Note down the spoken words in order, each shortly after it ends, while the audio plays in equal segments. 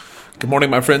Good morning,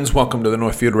 my friends. Welcome to the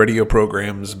Northfield Radio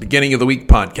Program's Beginning of the Week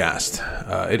podcast.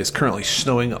 It is currently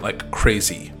snowing like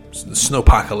crazy. The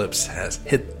snowpocalypse has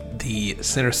hit the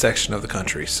center section of the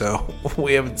country, so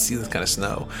we haven't seen this kind of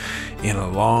snow in a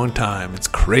long time. It's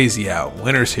crazy out.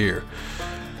 Winter's here.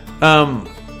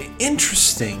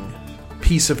 Interesting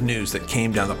piece of news that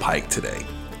came down the pike today.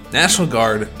 National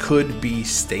Guard could be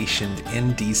stationed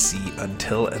in D.C.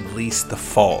 until at least the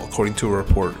fall, according to a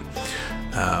report.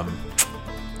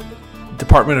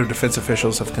 Department of Defense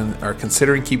officials are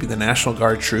considering keeping the National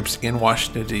Guard troops in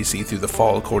Washington, D.C. through the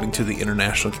fall, according to the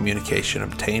international communication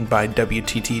obtained by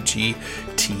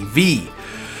WTTG-TV.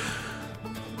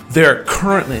 There are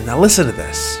currently, now listen to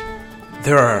this,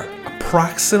 there are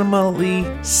approximately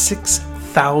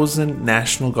 6,000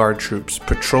 National Guard troops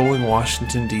patrolling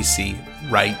Washington, D.C.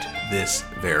 right this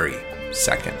very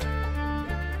second.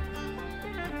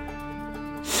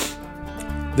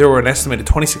 There were an estimated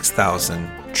 26,000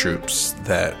 troops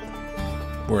that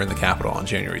were in the Capitol on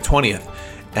January 20th.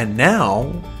 And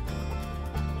now,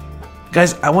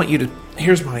 guys, I want you to,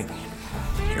 here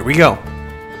we go.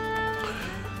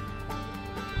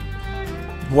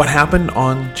 What happened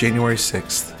on January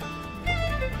 6th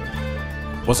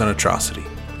was an atrocity.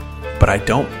 But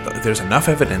there's enough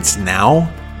evidence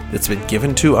now that's been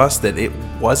given to us that it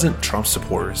wasn't Trump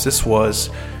supporters.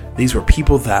 These were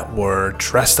people that were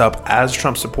dressed up as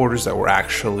Trump supporters that were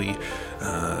actually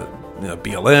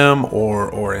BLM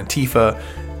or Antifa.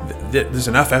 There's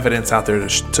enough evidence out there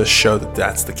to show that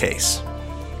that's the case.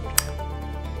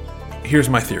 Here's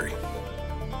my theory.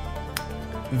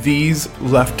 These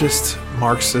leftist,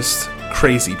 Marxist,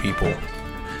 crazy people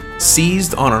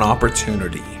seized on an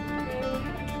opportunity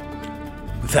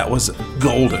that was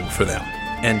golden for them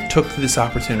and took this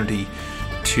opportunity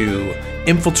to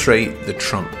infiltrate the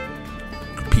Trump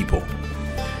people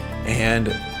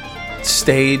and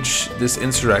stage this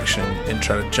insurrection and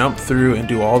try to jump through and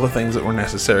do all the things that were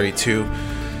necessary to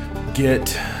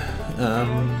get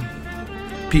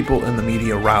people in the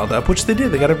media riled up, which they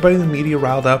did. They got everybody in the media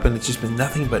riled up, and it's just been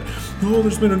nothing but,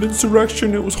 there's been an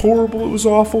insurrection, it was horrible, it was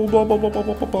awful, blah, blah, blah, blah,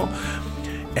 blah, blah, blah.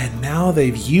 And now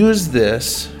they've used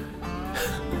this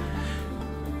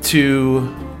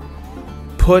to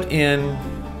put in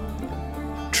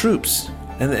troops.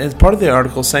 And as part of the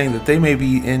article saying that they may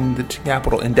be in the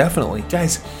Capitol indefinitely.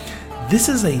 Guys, this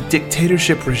is a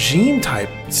dictatorship regime type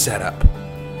setup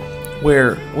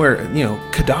where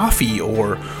Gaddafi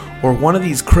or one of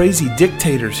these crazy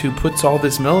dictators who puts all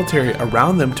this military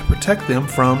around them to protect them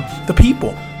from the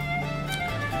people.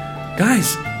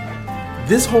 Guys,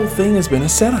 this whole thing has been a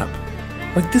setup.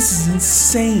 Like, this is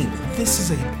insane. This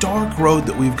is a dark road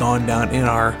that we've gone down in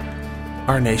our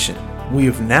nation. We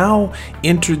have now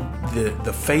entered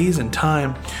the phase in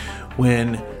time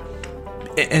when,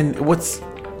 and what's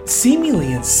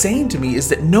seemingly insane to me is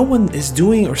that no one is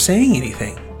doing or saying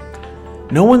anything.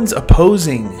 No one's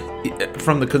opposing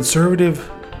from the conservative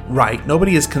right. No one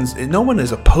is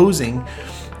opposing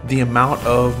the amount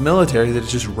of military that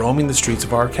is just roaming the streets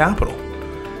of our capital.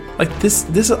 Like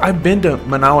this. I've been to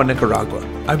Managua, Nicaragua.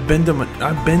 I've been to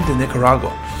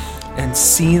Nicaragua and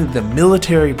seen the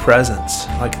military presence.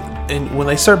 And when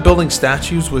they start building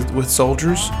statues with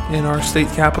soldiers in our state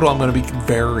capital, I'm going to be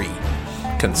very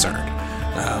concerned.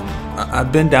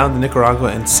 I've been down to Nicaragua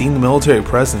and seen the military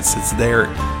presence. It's there.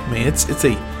 I mean, it's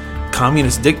a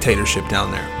communist dictatorship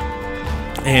down there.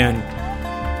 And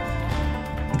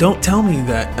don't tell me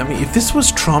that. I mean, if this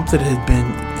was Trump that had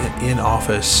been in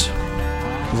office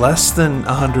less than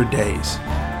 100 days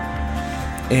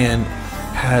and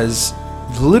has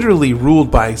literally ruled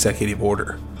by executive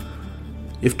order.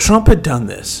 If Trump had done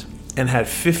this and had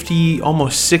 50,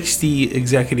 almost 60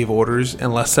 executive orders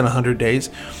in less than 100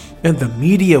 days, then the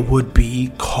media would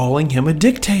be calling him a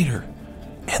dictator.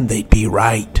 And they'd be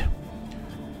right.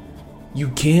 You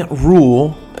can't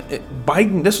rule.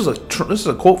 Biden, this is a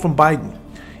quote from Biden.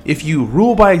 If you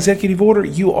rule by executive order,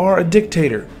 you are a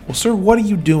dictator. Well, sir, what are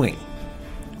you doing?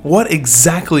 What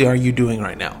exactly are you doing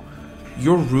right now?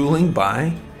 You're ruling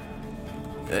by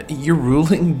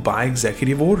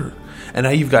executive order. And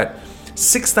now you've got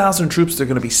 6,000 troops that are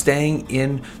going to be staying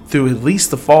in through at least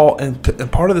the fall. And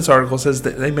part of this article says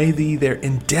that they may be there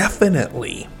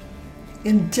indefinitely.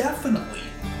 Indefinitely.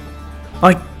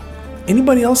 Like,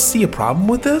 anybody else see a problem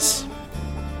with this?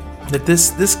 That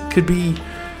this could be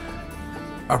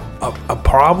a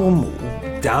problem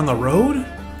down the road?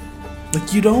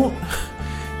 Like, you don't...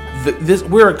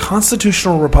 we're a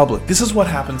constitutional republic. This is what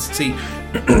happens. See,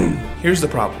 here's the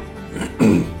problem.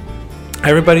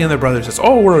 Everybody and their brother says,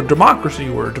 oh, we're a democracy,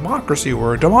 we're a democracy,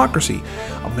 we're a democracy.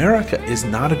 America is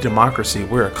not a democracy.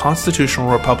 We're a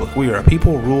constitutional republic. We are a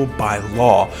people ruled by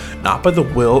law, not by the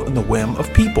will and the whim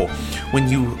of people. When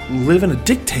you live in a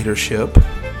dictatorship,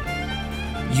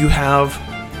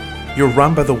 you're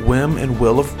run by the whim and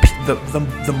will of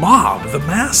the mob, the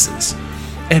masses.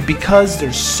 And because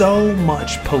there's so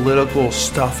much political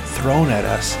stuff thrown at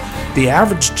us, the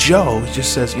average Joe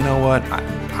just says, you know what,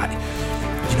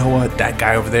 that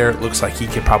guy over there looks like he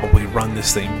could probably run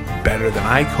this thing better than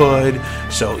I could,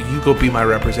 so you go be my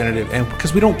representative. And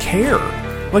because we don't care.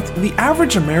 Like, the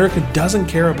average American doesn't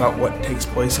care about what takes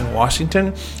place in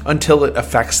Washington until it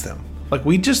affects them. Like,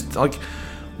 we just, like,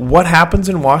 what happens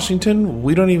in Washington,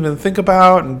 we don't even think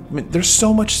about. And there's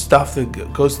so much stuff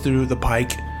that goes through the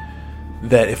pike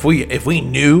that if we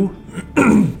knew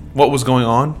what was going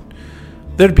on,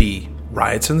 there'd be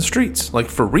riots in the streets, like,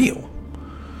 for real.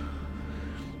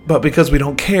 But because we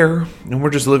don't care, and we're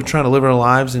just trying to live our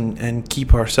lives and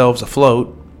keep ourselves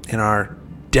afloat in our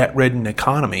debt-ridden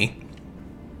economy,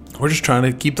 we're just trying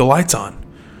to keep the lights on.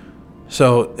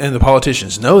 So, and the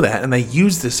politicians know that, and they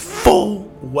use this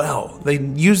full well. They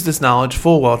use this knowledge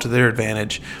full well to their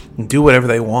advantage and do whatever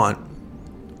they want.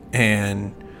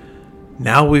 And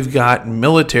now we've got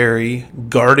military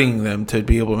guarding them to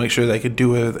be able to make sure they could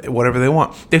do whatever they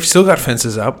want. They've still got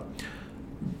fences up.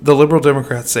 The liberal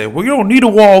Democrats say, well, you don't need a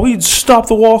wall. We need to stop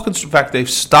the wall. In fact, they've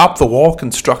stopped the wall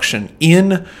construction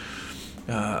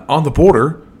on the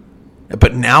border.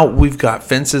 But now we've got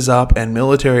fences up and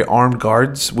military armed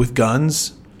guards with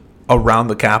guns around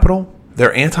the Capitol.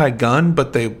 They're anti-gun,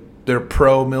 but they're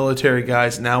pro-military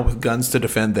guys now with guns to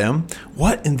defend them.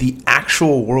 What in the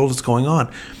actual world is going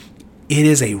on? It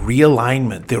is a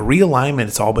realignment. The realignment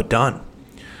is all but done.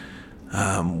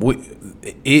 I'll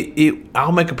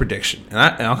make a prediction, and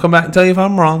I'll come back and tell you if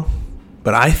I'm wrong,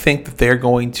 but I think that they're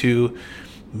going to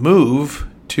move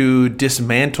to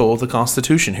dismantle the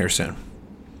Constitution here soon.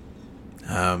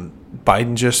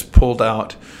 Biden just pulled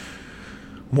out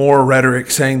more rhetoric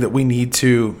saying that we need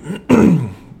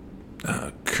to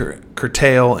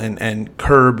curtail and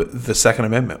curb the Second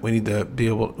Amendment. We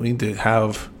need to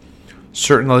have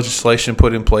certain legislation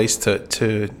put in place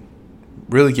to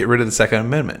really get rid of the Second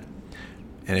Amendment.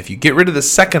 And if you get rid of the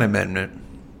Second Amendment,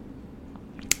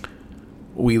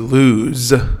 we lose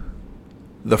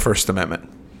the First Amendment.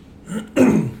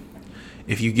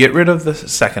 If you get rid of the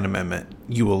Second Amendment,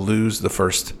 you will lose the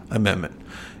First Amendment.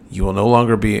 You are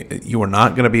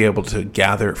not going to be able to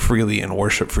gather freely and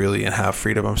worship freely and have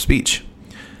freedom of speech.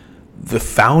 The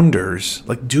founders,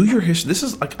 do your history. This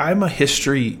is I'm a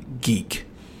history geek.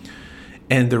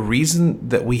 And the reason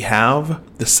that we have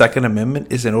the Second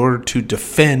Amendment is in order to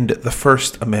defend the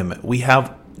First Amendment. We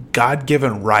have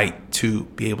God-given right to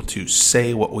be able to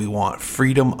say what we want,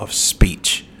 freedom of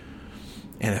speech.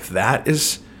 And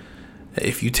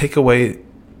if you take away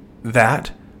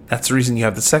that's the reason you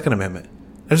have the Second Amendment.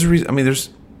 There's a reason.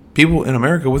 There's people in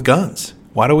America with guns.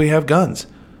 Why do we have guns?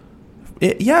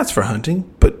 It's for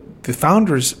hunting, but the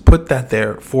founders put that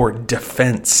there for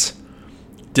defense.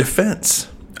 Defense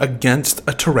against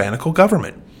a tyrannical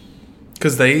government,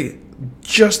 because they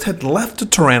just had left a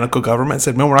tyrannical government and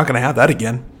said, no, we're not going to have that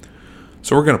again.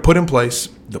 So we're going to put in place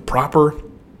the proper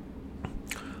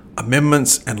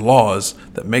amendments and laws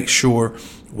that make sure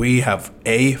we have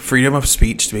freedom of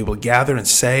speech to be able to gather and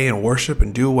say and worship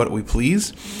and do what we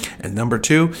please. And number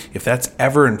two, if that's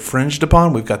ever infringed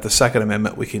upon, we've got the Second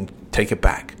Amendment. We can take it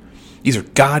back. These are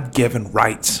God-given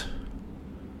rights.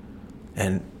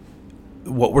 And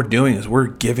what we're doing is we're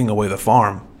giving away the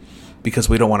farm because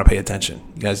we don't want to pay attention.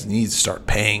 You guys need to start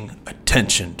paying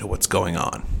attention to what's going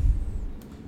on.